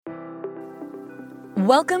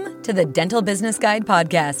Welcome to the Dental Business Guide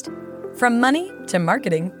podcast. From money to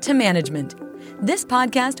marketing to management, this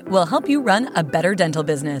podcast will help you run a better dental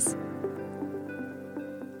business.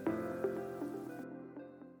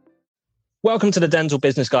 Welcome to the Dental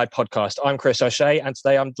Business Guide podcast. I'm Chris O'Shea, and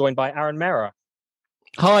today I'm joined by Arun Mehra.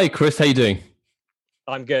 Hi, Chris. How you doing?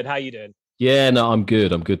 I'm good. How are you doing? Yeah, no, I'm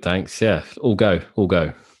good. Thanks. Yeah, all go.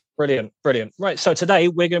 Brilliant. Right, so today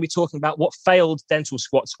we're going to be talking about what failed dental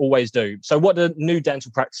squats always do. So what do new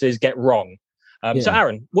dental practices get wrong? So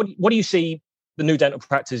Arun, what do you see the new dental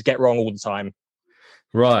practices get wrong all the time?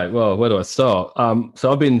 Right, well, where do I start?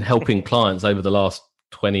 So I've been helping clients over the last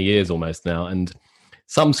 20 years almost now, and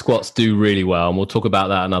some squats do really well, and we'll talk about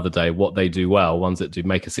that another day, what they do well, ones that do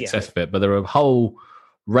make a success of it. But there are a whole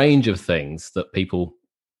range of things that people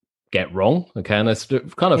get wrong, okay? And there's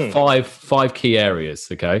kind of five key areas,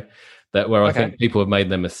 okay, where I think people have made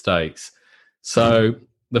their mistakes. So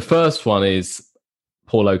the first one is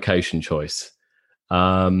poor location choice.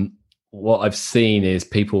 What I've seen is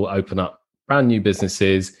people open up brand new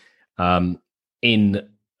businesses in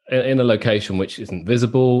a location which isn't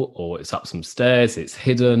visible, or it's up some stairs, it's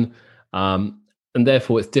hidden, and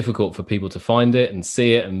therefore it's difficult for people to find it and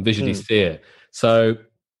see it and visually see it. So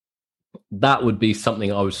that would be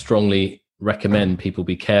something I would strongly recommend people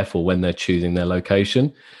be careful when they're choosing their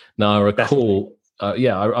location. Now, I recall, over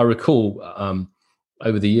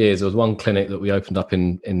the years, there was one clinic that we opened up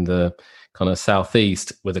in the kind of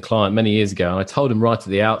southeast with a client many years ago, and I told him right at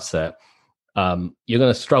the outset, you're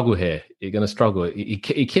going to struggle here. You're going to struggle. He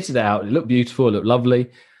kitted it out. It looked beautiful. It looked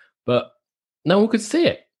lovely, but no one could see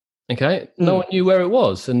it. Okay, no one knew where it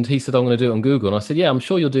was, and he said, "I'm going to do it on Google." And I said, "Yeah, I'm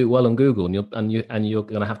sure you'll do it well on Google, and you're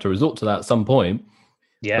going to have to resort to that at some point."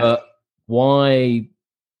 Yeah. But why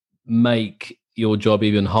make your job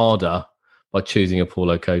even harder by choosing a poor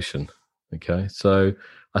location? Okay, so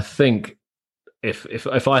I think if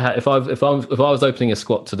I was opening a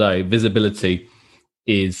squat today, visibility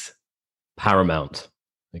is paramount.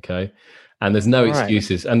 Okay. And there's no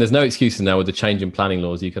excuses, and there's no excuses now with the change in planning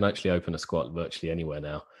laws. You can actually open a squat virtually anywhere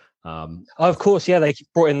now. Of course, yeah, they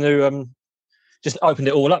brought in new, just opened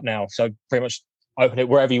it all up now. So pretty much open it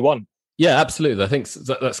wherever you want. Yeah, absolutely. I think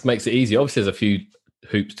that makes it easy. Obviously, there's a few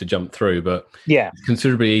hoops to jump through, but it's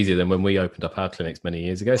considerably easier than when we opened up our clinics many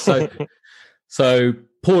years ago. So, so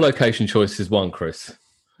poor location choice is one, Chris.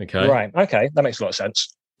 Okay. Right. Okay. That makes a lot of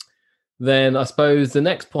sense. Then I suppose the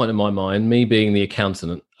next point in my mind, me being the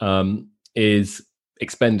accountant, is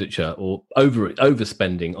expenditure or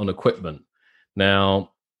overspending on equipment.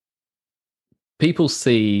 Now, people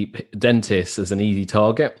see dentists as an easy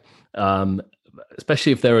target,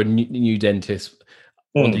 especially if they're a new dentist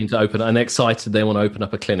wanting to open and excited they want to open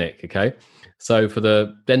up a clinic. Okay, so for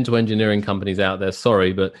the dental engineering companies out there,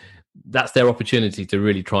 sorry, but that's their opportunity to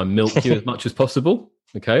really try and milk you as much as possible.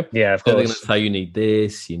 Okay, yeah, of so course. they're going to say you need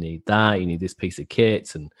this, you need that, you need this piece of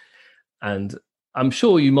kit, and I'm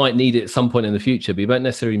sure you might need it at some point in the future, but you don't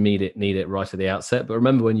necessarily need it right at the outset. But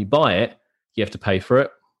remember, when you buy it, you have to pay for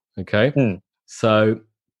it. Okay. So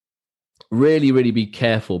really, really be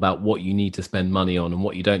careful about what you need to spend money on and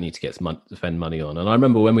what you don't need to spend money on. And I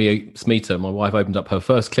remember when Smita, my wife, opened up her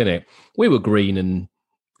first clinic, we were green and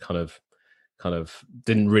kind of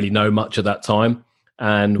didn't really know much at that time.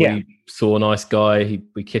 And we saw a nice guy,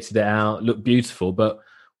 we kitted it out, looked beautiful, but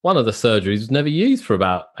one of the surgeries was never used for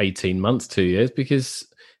about 18 months, 2 years, because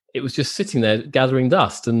it was just sitting there gathering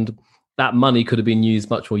dust, and that money could have been used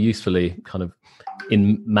much more usefully kind of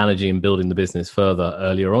in managing and building the business further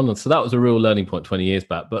earlier on. And so that was a real learning point 20 years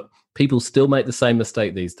back. But people still make the same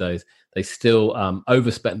mistake these days. They still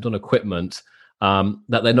overspend on equipment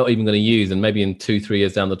that they're not even going to use. And maybe in 2-3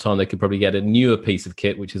 years down the time, they could probably get a newer piece of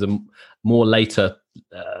kit, which is a more later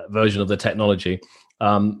version of the technology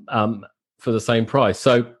for the same price.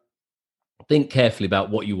 So think carefully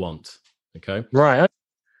about what you want. Okay. Right.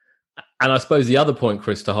 And I suppose the other point,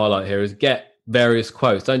 Chris, to highlight here is get various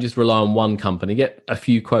quotes. Don't just rely on one company. Get a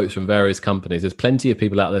few quotes from various companies. There's plenty of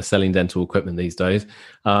people out there selling dental equipment these days.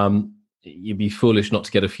 You'd be foolish not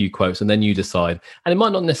to get a few quotes, and then you decide. And it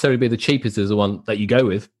might not necessarily be the cheapest as the one that you go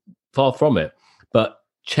with, far from it. But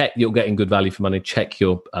check you're getting good value for money. Check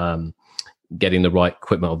you're getting the right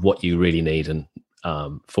equipment of what you really need and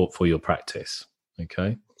for your practice.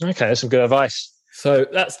 Okay, that's some good advice. So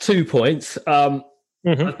that's 2 points. I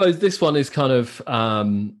suppose this one is kind of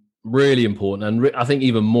really important, and I think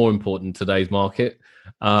even more important in today's market.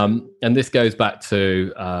 And this goes back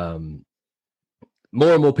to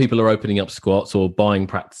more and more people are opening up squats or buying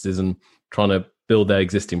practices and trying to build their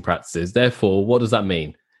existing practices. Therefore, what does that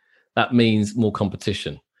mean? That means more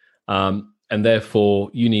competition. And therefore,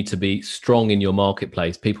 you need to be strong in your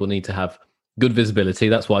marketplace. People need to have good visibility.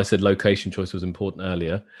 That's why I said location choice was important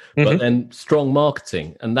earlier. Mm-hmm. But then strong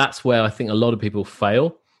marketing, and that's where I think a lot of people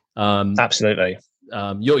fail. Absolutely.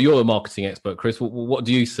 You're a marketing expert, Chris. What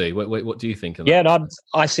do you see? What do you think of that? Yeah, no,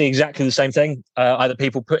 I see exactly the same thing. Either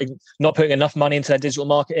people not putting enough money into their digital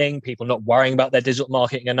marketing, people not worrying about their digital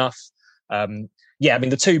marketing enough. Yeah, I mean,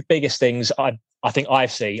 the two biggest things I think I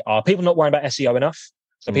see are people not worrying about SEO enough.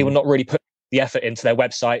 So people not really put the effort into their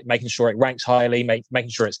website, making sure it ranks highly, making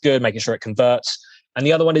sure it's good, making sure it converts. And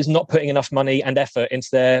the other one is not putting enough money and effort into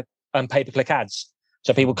their pay-per-click ads.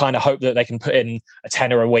 So people kind of hope that they can put in a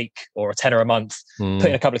tenner a week or a tenner a month, put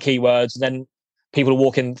in a couple of keywords, and then people are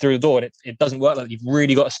walking through the door. And it doesn't work like that. You've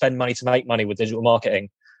really got to spend money to make money with digital marketing.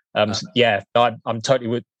 So yeah, I'm totally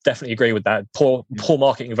would definitely agree with that. Poor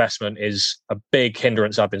marketing investment is a big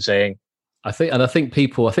hindrance I've been seeing. I think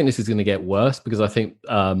this is going to get worse because I think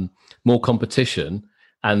more competition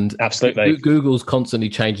and absolutely Google's constantly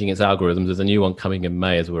changing its algorithms. There's a new one coming in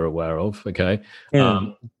May, as we're aware of. Okay.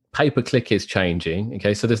 Pay-per-click is changing.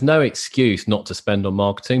 Okay. So there's no excuse not to spend on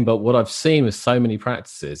marketing. But what I've seen with so many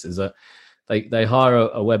practices is that they hire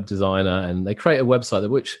a web designer and they create a website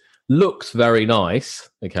which looks very nice.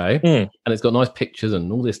 Okay. And it's got nice pictures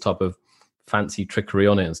and all this type of fancy trickery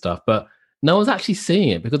on it and stuff. But no one's actually seeing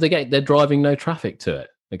it because they're driving no traffic to it.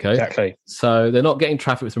 Okay. Exactly. So they're not getting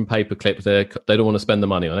traffic from pay-per-click. They don't want to spend the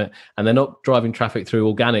money on it. And they're not driving traffic through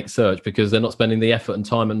organic search because they're not spending the effort and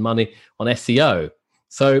time and money on SEO.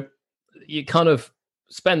 So you kind of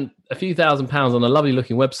spend a few £1,000s on a lovely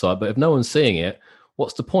looking website, but if no one's seeing it,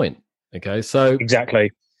 what's the point? Okay. So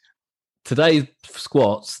exactly. Today's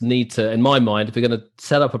squats need to, in my mind, if you're going to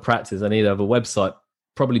set up a practice, they need to have a website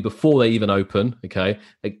probably before they even open. Okay.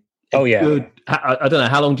 Oh yeah. Good, I don't know.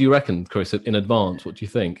 How long do you reckon, Chris, in advance? What do you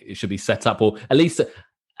think it should be set up, or at least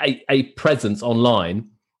a presence online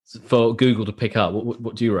for Google to pick up?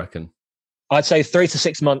 What do you reckon? I'd say 3 to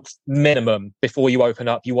 6 months minimum before you open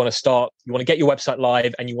up. You want to get your website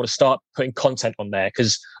live and you want to start putting content on there.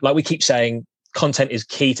 Because like we keep saying, content is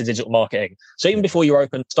key to digital marketing. So even before you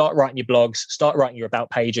open, start writing your blogs, start writing your about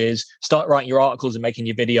pages, start writing your articles and making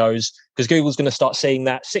your videos, because Google's going to start seeing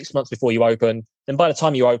that 6 months before you open. Then by the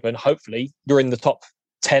time you open, hopefully you're in the top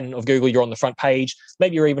 10 of Google, you're on the front page,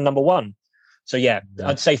 maybe you're even number 1. So yeah,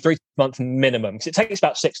 I'd say 3 months minimum, because it takes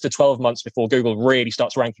about 6 to 12 months before Google really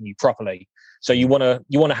starts ranking you properly. So you want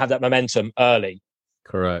to have that momentum early.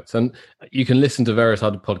 Correct. And you can listen to various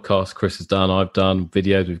other podcasts Chris has done, I've done,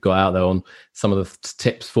 videos we've got out there on some of the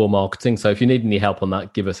tips for marketing. So if you need any help on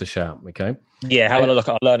that, give us a shout. Okay. Yeah, have a look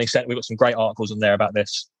at our learning center. We've got some great articles on there about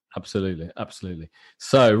this. Absolutely.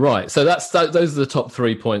 So right. So those are the top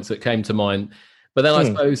 3 points that came to mind. But then I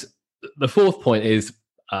suppose the fourth point is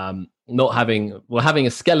having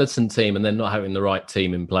a skeleton team and then not having the right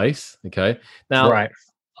team in place. Okay. Now, right.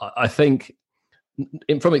 I think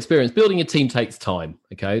from experience, building a team takes time.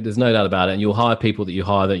 Okay, there's no doubt about it. And you'll hire people that you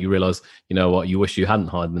hire that you realize, you know what, you wish you hadn't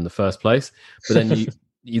hired them in the first place. But then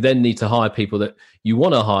you then need to hire people that you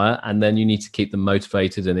want to hire, and then you need to keep them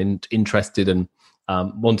motivated and interested and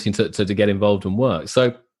wanting to get involved and work.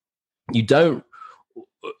 So you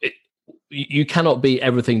cannot be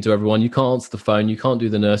everything to everyone. You can't answer the phone. You can't do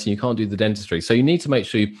the nursing. You can't do the dentistry. So you need to make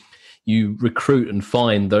sure you recruit and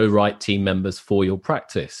find the right team members for your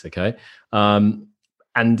practice. Okay.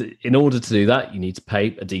 And in order to do that, you need to pay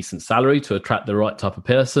a decent salary to attract the right type of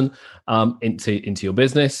person into your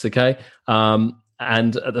business. Okay.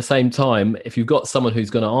 And at the same time, if you've got someone who's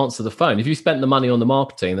going to answer the phone, if you spent the money on the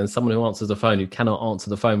marketing, then someone who answers the phone who cannot answer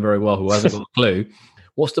the phone very well, who hasn't got a clue,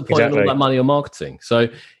 what's the point of all that money on marketing? So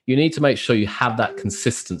you need to make sure you have that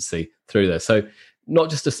consistency through there. So not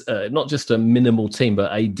just a minimal team,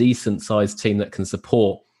 but a decent sized team that can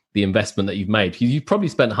support the investment that you've made. You've probably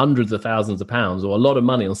spent hundreds of thousands of pounds or a lot of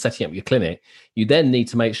money on setting up your clinic. You then need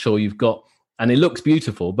to make sure you've got, and it looks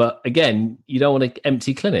beautiful, but again, you don't want an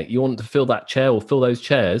empty clinic. You want to fill that chair or fill those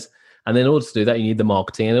chairs. And then in order to do that, you need the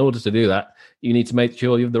marketing. And in order to do that, you need to make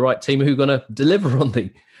sure you have the right team who are going to deliver on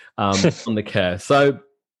the on the care. So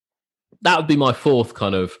that would be my fourth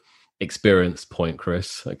kind of experience point,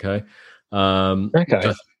 Chris. Okay.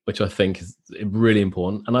 Which I think is really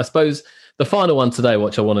important. And I suppose the final one today,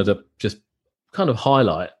 which I wanted to just kind of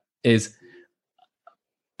highlight, is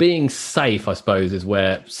being safe, I suppose, is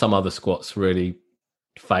where some other squats really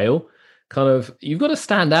fail. Kind of, you've got to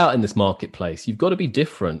stand out in this marketplace. You've got to be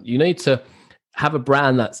different. You need to have a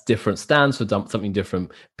brand that's different, stands for something different.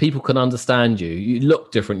 People can understand you. You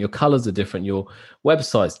look different. Your colors are different. Your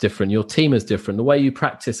website's different. Your team is different. The way you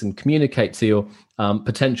practice and communicate to your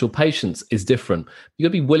potential patients is different. You've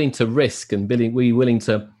got to be willing to risk and be willing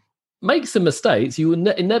to make some mistakes. You will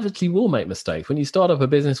inevitably will make mistakes. When you start up a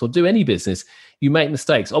business or do any business, you make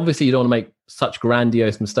mistakes. Obviously, you don't want to make such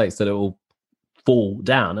grandiose mistakes that it will fall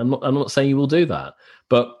down. I'm not saying you will do that,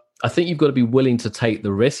 but I think you've got to be willing to take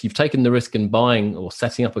the risk. You've taken the risk in buying or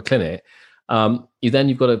setting up a clinic.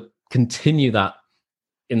 You've got to continue that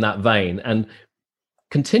in that vein and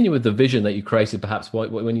continue with the vision that you created perhaps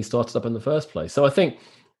when you started up in the first place. So I think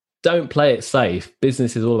don't play it safe.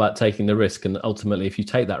 Business is all about taking the risk. And ultimately, if you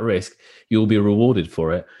take that risk, you'll be rewarded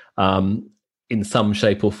for it in some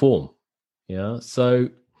shape or form. Yeah. So,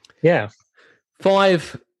 yeah.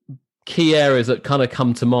 5 key areas that kind of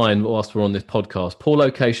come to mind whilst we're on this podcast: poor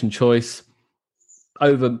location choice,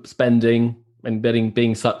 overspending and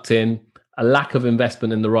being sucked in, a lack of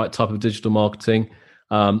investment in the right type of digital marketing,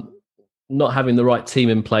 not having the right team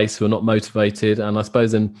in place who are not motivated, and I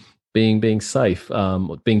suppose then being safe,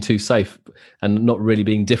 being too safe and not really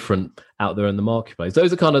being different out there in the marketplace.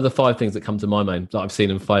 Those are kind of the 5 things that come to my mind that I've seen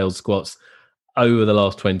in failed squats over the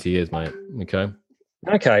last 20 years, mate. Okay.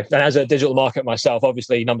 And as a digital marketer myself,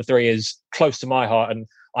 obviously number 3 is close to my heart, and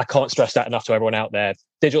I can't stress that enough to everyone out there.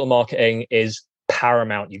 Digital marketing is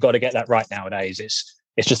paramount. You've got to get that right nowadays. It's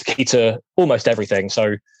just key to almost everything.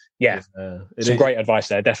 So some great advice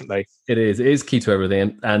there, definitely. It is key to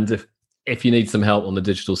everything. And if you need some help on the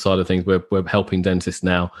digital side of things, we're helping dentists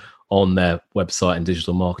now on their website and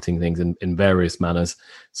digital marketing things in various manners.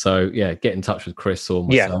 So get in touch with Chris or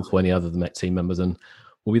myself or any other of the team members, and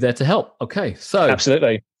we'll be there to help. Okay, so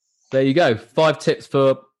absolutely, there you go. 5 tips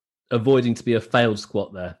for avoiding to be a failed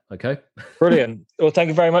squat there. Okay, brilliant. Well, thank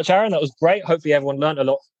you very much, Aaron. That was great. Hopefully everyone learned a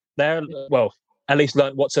lot there. Well, at least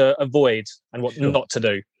learned what to avoid and what not to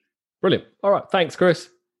do. Brilliant. All right, thanks, Chris.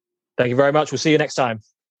 Thank you very much. We'll see you next time.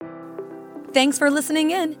 Thanks for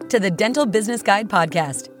listening in to the Dental Business Guide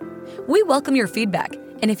podcast. We welcome your feedback,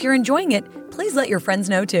 and if you're enjoying it, please let your friends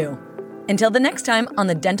know too. Until the next time on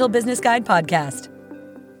the Dental Business Guide podcast.